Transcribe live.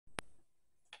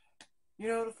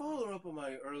To follow up on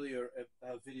my earlier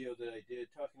video that I did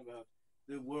talking about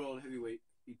the World Heavyweight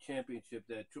Championship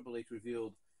that Triple H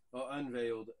revealed or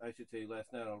unveiled, I should say,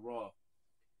 last night on Raw.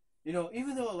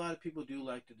 Even though a lot of people do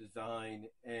like the design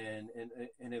and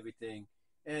everything,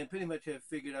 and pretty much have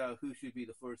figured out who should be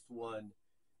the first one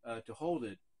to hold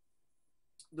it,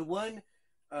 the one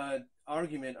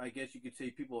argument I guess you could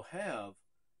say people have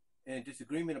and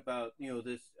disagreement about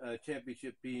this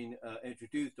championship being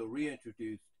introduced or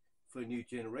reintroduced for a new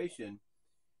generation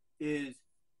is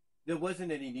there wasn't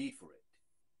any need for it,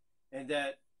 and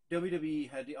that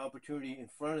WWE had the opportunity in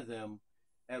front of them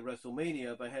at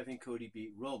WrestleMania by having Cody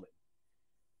beat Roman.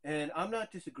 And I'm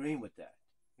not disagreeing with that.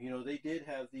 They did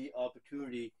have the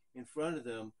opportunity in front of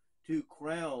them to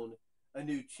crown a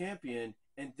new champion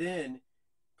and then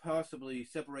possibly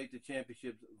separate the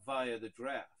championships via the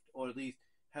draft, or at least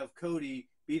have Cody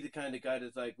be the kind of guy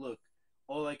that's like, look,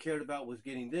 all I cared about was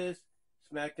getting this.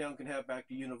 SmackDown can have back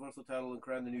the Universal title and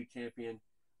crown the new champion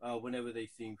whenever they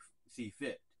see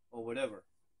fit or whatever.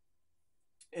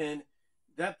 And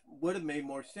that would have made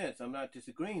more sense. I'm not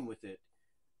disagreeing with it.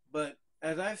 But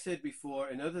as I've said before,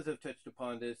 and others have touched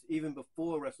upon this, even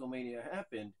before WrestleMania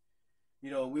happened,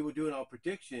 we were doing our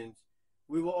predictions.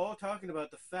 We were all talking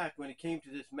about the fact when it came to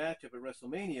this matchup at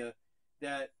WrestleMania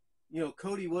that,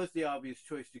 Cody was the obvious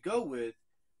choice to go with,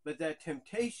 but that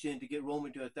temptation to get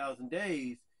Roman to 1,000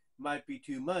 days might be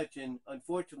too much. And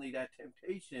unfortunately, that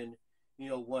temptation,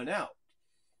 won out.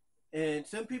 And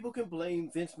some people can blame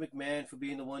Vince McMahon for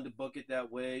being the one to book it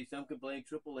that way. Some could blame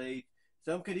Triple H.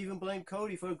 Some could even blame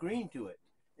Cody for agreeing to it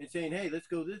and saying, hey, let's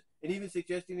go this, and even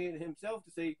suggesting it himself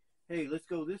to say, hey, let's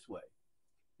go this way,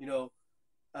 and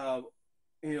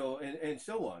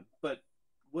so on. But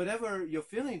whatever your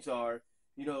feelings are,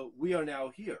 we are now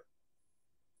here.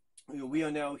 We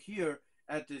are now here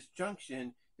at this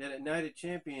junction that at Night of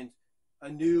Champions, a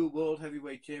new World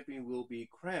Heavyweight Champion will be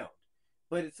crowned.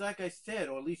 But it's like I said,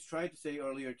 or at least tried to say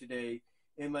earlier today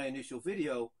in my initial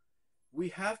video, we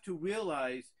have to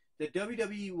realize that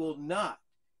WWE will not,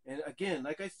 and again,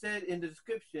 like I said in the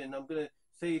description, I'm going to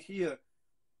say it here,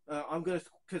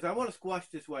 because I want to squash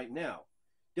this right now.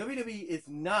 WWE is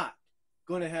not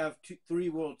going to have three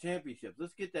world championships.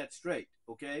 Let's get that straight,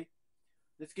 okay?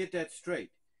 Let's get that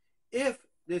straight. If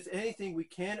there's anything we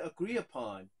can agree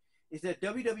upon, is that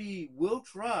WWE will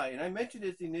try, and I mentioned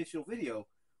this in the initial video,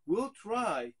 will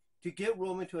try to get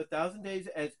Roman to 1,000 days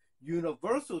as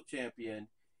Universal Champion,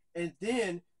 and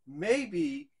then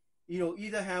maybe,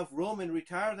 either have Roman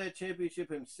retire that championship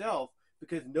himself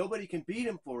because nobody can beat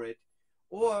him for it,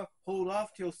 or hold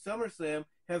off till SummerSlam,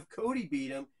 have Cody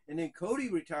beat him, and then Cody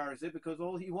retires it because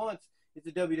all he wants is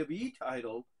the WWE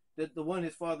title, the one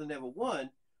his father never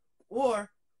won.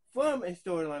 Or, from a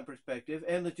storyline perspective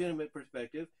and legitimate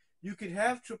perspective, you could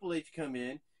have Triple H come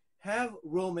in, have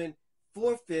Roman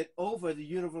forfeit over the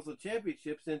Universal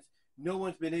Championship since no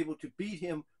one's been able to beat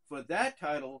him for that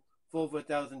title for over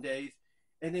 1,000 days,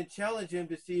 and then challenge him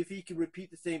to see if he can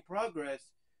repeat the same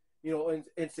progress,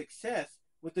 and success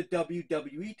with the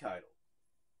WWE title.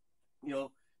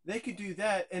 They could do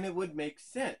that and it would make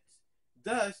sense.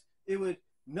 Thus, it would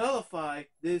nullify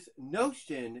this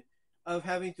notion of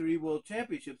having three world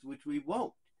championships, which we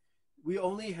won't. We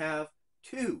only have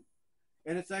two.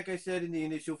 And it's like I said in the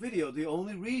initial video, the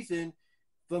only reason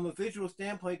from a visual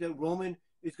standpoint that Roman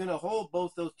is going to hold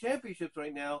both those championships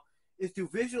right now is to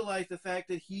visualize the fact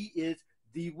that he is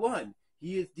the one.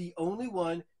 He is the only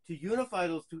one to unify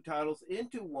those two titles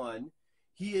into one.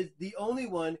 He is the only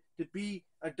one to be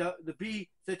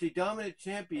such a dominant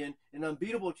champion, an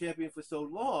unbeatable champion for so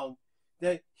long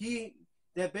that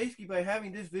basically by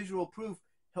having this visual proof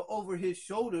over his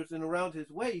shoulders and around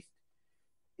his waist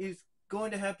is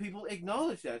going to have people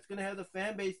acknowledge that. It's going to have the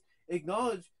fan base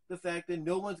acknowledge the fact that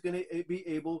no one's going to be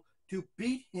able to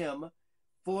beat him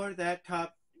for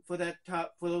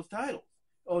those titles.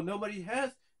 Or nobody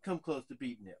has come close to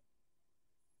beating him.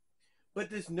 But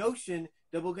this notion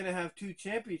that we're going to have two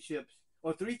championships,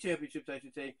 or three championships, I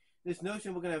should say, this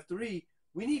notion we're going to have three,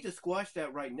 we need to squash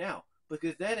that right now,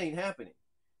 because that ain't happening.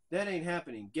 That ain't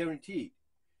happening, guaranteed.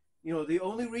 The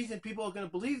only reason people are going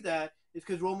to believe that is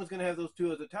because Roman's going to have those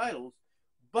two other titles.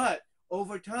 But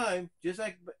over time, just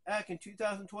like back in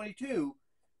 2022,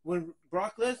 when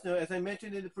Brock Lesnar, as I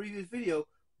mentioned in the previous video,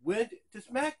 went to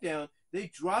SmackDown, they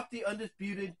dropped the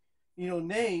undisputed,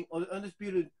 name or the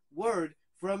undisputed word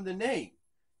from the name.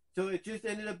 So it just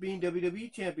ended up being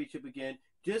WWE Championship again,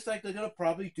 just like they're going to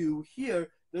probably do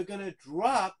here. They're going to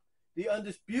drop the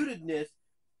undisputedness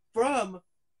from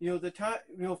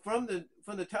from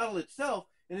the title itself,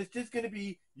 and it's just going to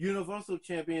be Universal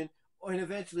Champion and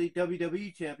eventually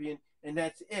WWE Champion, and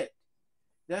that's it.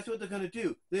 That's what they're going to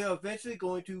do. They are eventually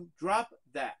going to drop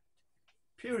that.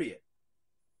 Period.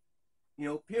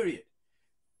 Period.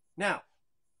 Now,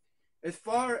 as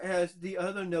far as the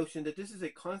other notion that this is a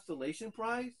consolation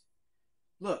prize,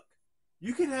 look,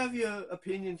 you can have your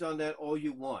opinions on that all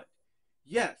you want.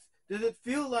 Yes, does it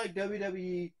feel like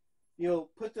WWE,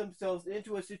 put themselves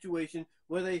into a situation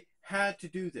where they had to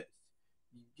do this?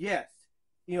 Yes,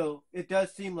 it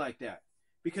does seem like that.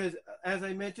 Because, as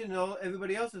I mentioned, and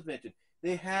everybody else has mentioned,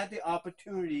 they had the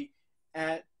opportunity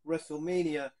at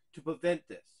WrestleMania to prevent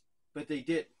this, but they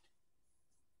didn't.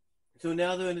 So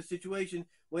now they're in a situation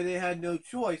where they had no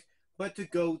choice but to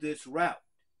go this route.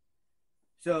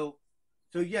 So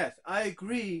yes, I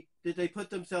agree that they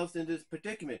put themselves in this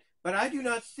predicament, but I do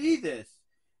not see this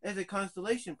as a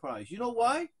consolation prize. You know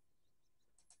why?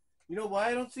 You know why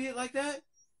I don't see it like that?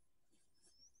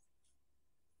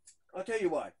 I'll tell you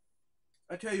why.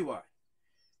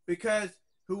 Because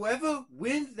whoever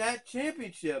wins that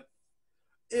championship,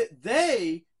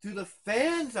 they, through the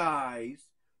fans' eyes,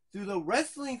 through the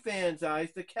wrestling fans' eyes,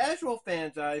 the casual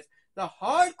fans' eyes, the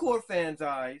hardcore fans'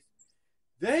 eyes,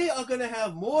 they are going to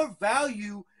have more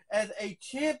value as a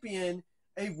champion,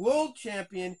 a world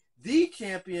champion, the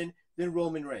champion, than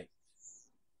Roman Reigns.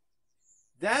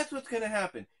 That's what's going to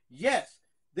happen. Yes,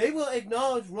 they will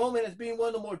acknowledge Roman as being one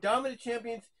of the more dominant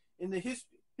champions in the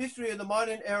history of the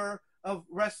modern era of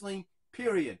wrestling,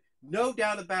 period. No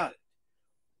doubt about it.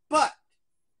 But,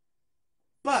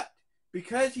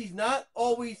 because he's not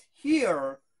always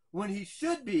here when he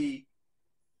should be,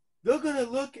 they're going to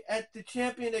look at the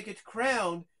champion that gets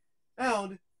crowned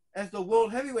as the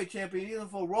World Heavyweight Champion, either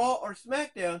for Raw or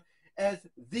SmackDown, as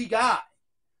the guy.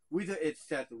 Whether it's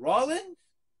Seth Rollins,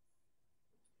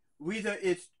 whether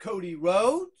it's Cody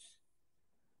Rhodes,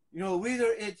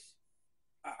 whether it's,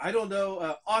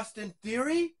 Austin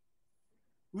Theory,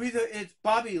 whether it's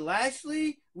Bobby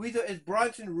Lashley, whether it's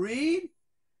Bronson Reed,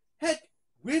 heck,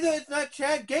 whether it's not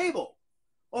Chad Gable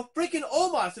or freaking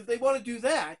Omos if they want to do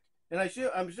that, and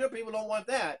I'm sure people don't want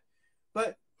that,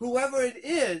 but whoever it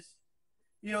is,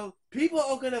 people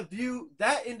are going to view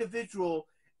that individual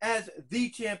as the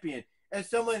champion, as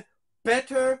someone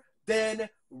better than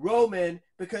Roman,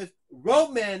 because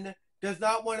Roman does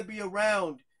not want to be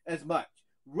around as much.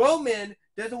 Roman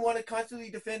doesn't want to constantly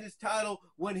defend his title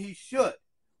when he should.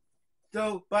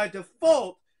 So by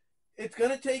default, it's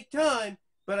going to take time,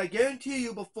 but I guarantee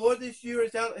you before this year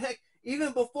is out, heck,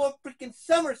 even before freaking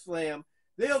SummerSlam,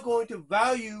 they are going to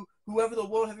value whoever the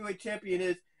World Heavyweight Champion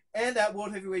is and that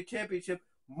World Heavyweight Championship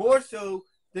more so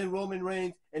than Roman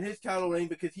Reigns and his title reign,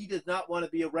 because he does not want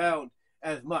to be around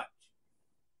as much.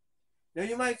 Now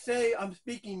you might say I'm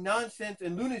speaking nonsense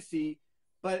and lunacy,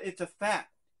 but it's a fact.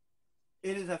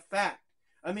 It is a fact.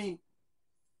 I mean,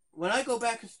 when I go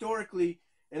back historically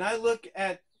and I look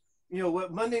at,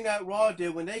 what Monday Night Raw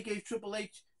did when they gave Triple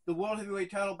H the World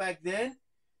Heavyweight title back then,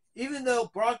 even though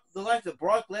the likes of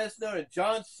Brock Lesnar and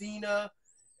John Cena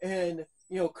and,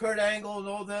 Kurt Angle and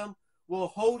all of them were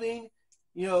holding,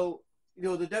 the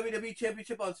WWE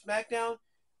Championship on SmackDown,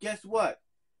 guess what?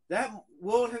 That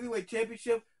World Heavyweight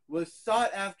Championship was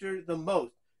sought after the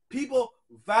most. People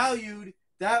valued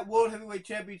that World Heavyweight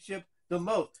Championship the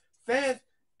most. Fans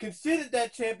considered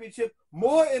that championship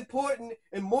more important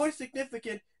and more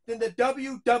significant than the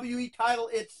WWE title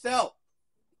itself.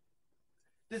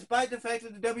 Despite the fact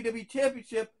that the WWE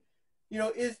Championship,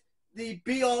 is the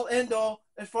be-all, end-all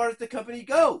as far as the company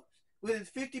goes, with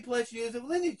its 50-plus years of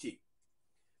lineage.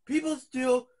 People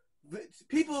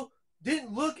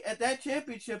didn't look at that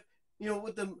championship,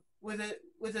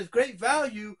 with as great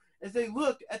value as they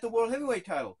looked at the World Heavyweight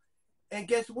title. And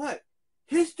guess what?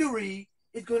 History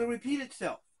is going to repeat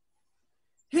itself.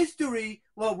 History,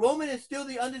 while Roman is still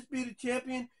the undisputed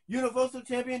champion, Universal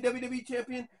Champion, WWE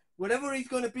Champion, whatever he's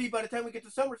going to be by the time we get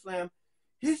to SummerSlam,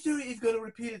 history is going to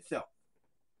repeat itself.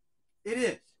 It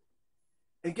is.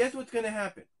 And guess what's going to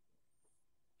happen?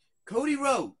 Cody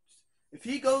Rhodes, if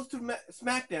he goes to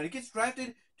SmackDown, he gets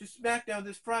drafted to SmackDown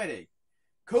this Friday,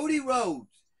 Cody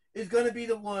Rhodes is going to be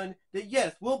the one that,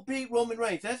 yes, will beat Roman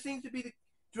Reigns. That seems to be the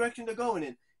direction they're going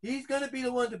in. He's going to be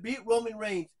the one to beat Roman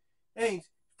Reigns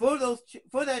for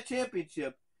that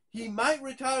championship. He might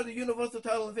retire the Universal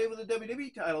title in favor of the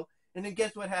WWE title, and then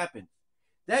guess what happens?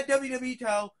 That WWE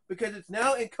title, because it's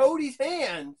now in Cody's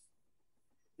hands,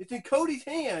 and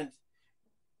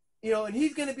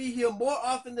he's going to be here more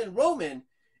often than Roman,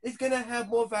 is going to have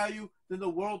more value than the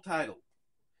world title.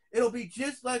 It'll be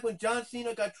just like when John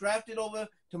Cena got drafted over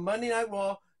to Monday Night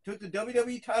Raw, took the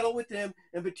WWE title with him,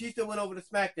 and Batista went over to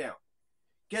SmackDown.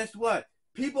 Guess what?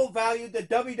 People valued the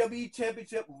WWE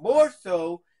Championship more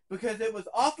so because it was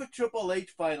off of Triple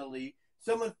H finally,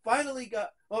 someone finally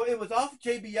got, or it was off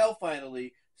JBL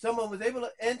finally. Someone was able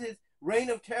to end his reign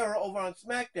of terror over on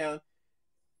SmackDown,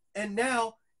 and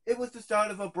now it was the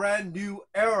start of a brand new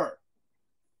era.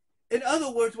 In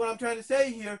other words, what I'm trying to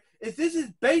say here is this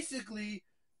is basically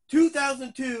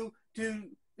 2002 to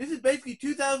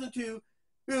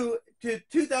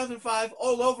 2005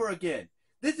 all over again.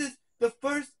 This is the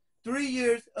first 3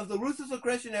 years of the Ruthless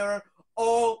Aggression era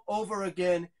all over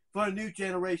again for a new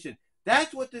generation.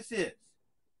 That's what this is.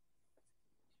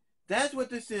 That's what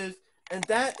this is, and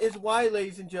that is why,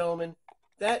 ladies and gentlemen,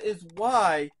 that is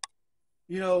why,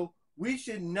 we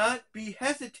should not be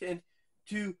hesitant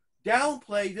to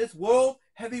downplay this World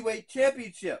Heavyweight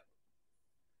Championship.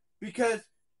 Because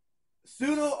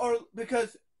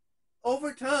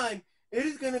over time, it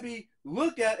is going to be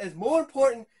looked at as more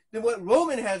important than what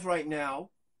Roman has right now,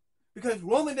 because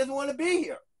Roman doesn't want to be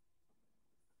here.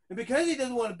 And because he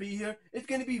doesn't want to be here, it's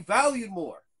going to be valued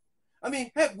more. I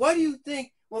mean, heck, why do you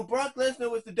think when Brock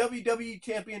Lesnar was the WWE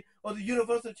Champion or the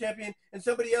Universal Champion and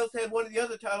somebody else had one of the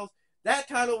other titles, that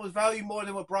title was valued more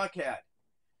than what Brock had?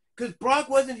 Because Brock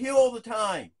wasn't here all the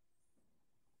time.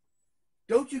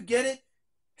 Don't you get it?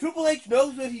 Triple H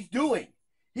knows what he's doing.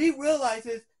 He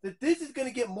realizes that this is going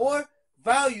to get more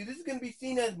value. This is going to be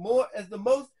seen as the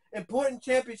most important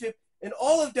championship in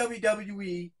all of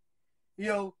WWE.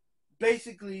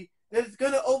 Basically, that it's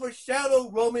going to overshadow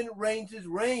Roman Reigns'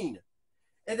 reign.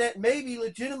 And that maybe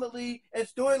legitimately and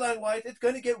storyline-wise, it's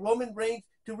going to get Roman Reigns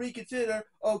to reconsider,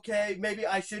 okay, maybe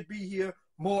I should be here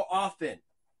more often.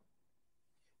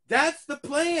 That's the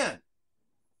plan.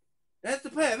 That's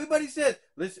the plan. Everybody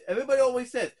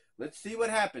always says, let's see what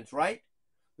happens, right?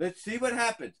 Let's see what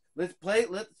happens. Let's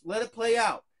let it play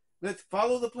out. Let's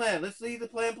follow the plan. Let's see the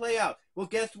plan play out. Well,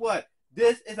 guess what?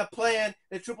 This is a plan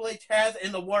that Triple H has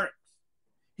in the works.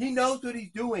 He knows what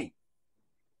he's doing.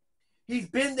 He's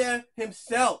been there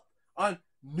himself on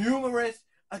numerous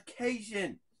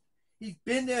occasions. He's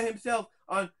been there himself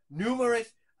on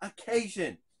numerous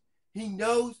occasions. He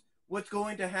knows what's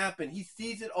going to happen. He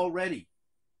sees it already.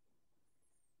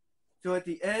 So at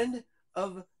the end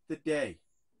of the day,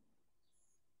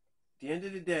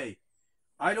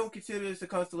 I don't consider this a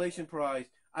consolation prize.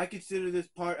 I consider this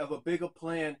part of a bigger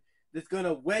plan that's going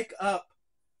to wake up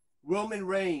Roman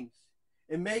Reigns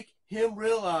and make him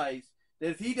realize that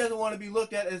if he doesn't want to be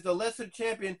looked at as the lesser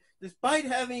champion, despite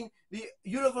having the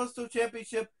Universal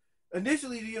Championship,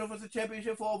 initially the Universal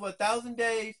Championship for over 1,000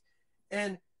 days,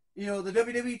 and the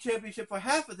WWE Championship for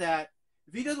half of that,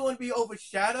 if he doesn't want to be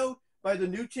overshadowed by the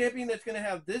new champion that's going to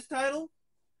have this title,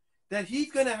 that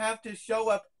he's going to have to show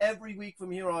up every week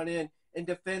from here on in and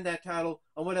defend that title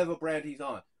on whatever brand he's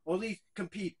on, or at least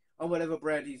compete on whatever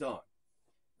brand he's on.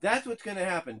 That's what's going to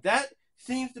happen. That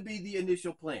seems to be the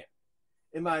initial plan,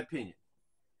 in my opinion.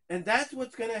 And that's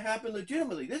what's going to happen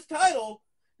legitimately. This title,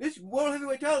 this World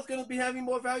Heavyweight title, is going to be having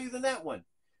more value than that one,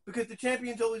 because the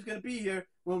champion's always going to be here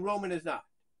when Roman is not.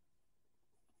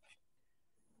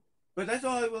 But that's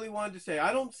all I really wanted to say.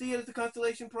 I don't see it as a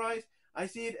consolation prize. I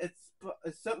see it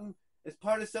as something, as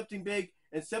part of something big,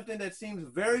 and something that seems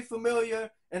very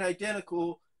familiar and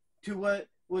identical to what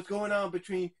was going on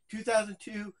between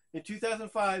 2002 and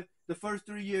 2005, the first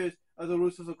 3 years of the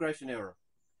Ruthless Aggression era.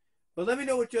 But let me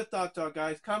know what your thoughts are,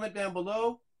 guys. Comment down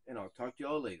below, and I'll talk to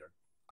y'all later.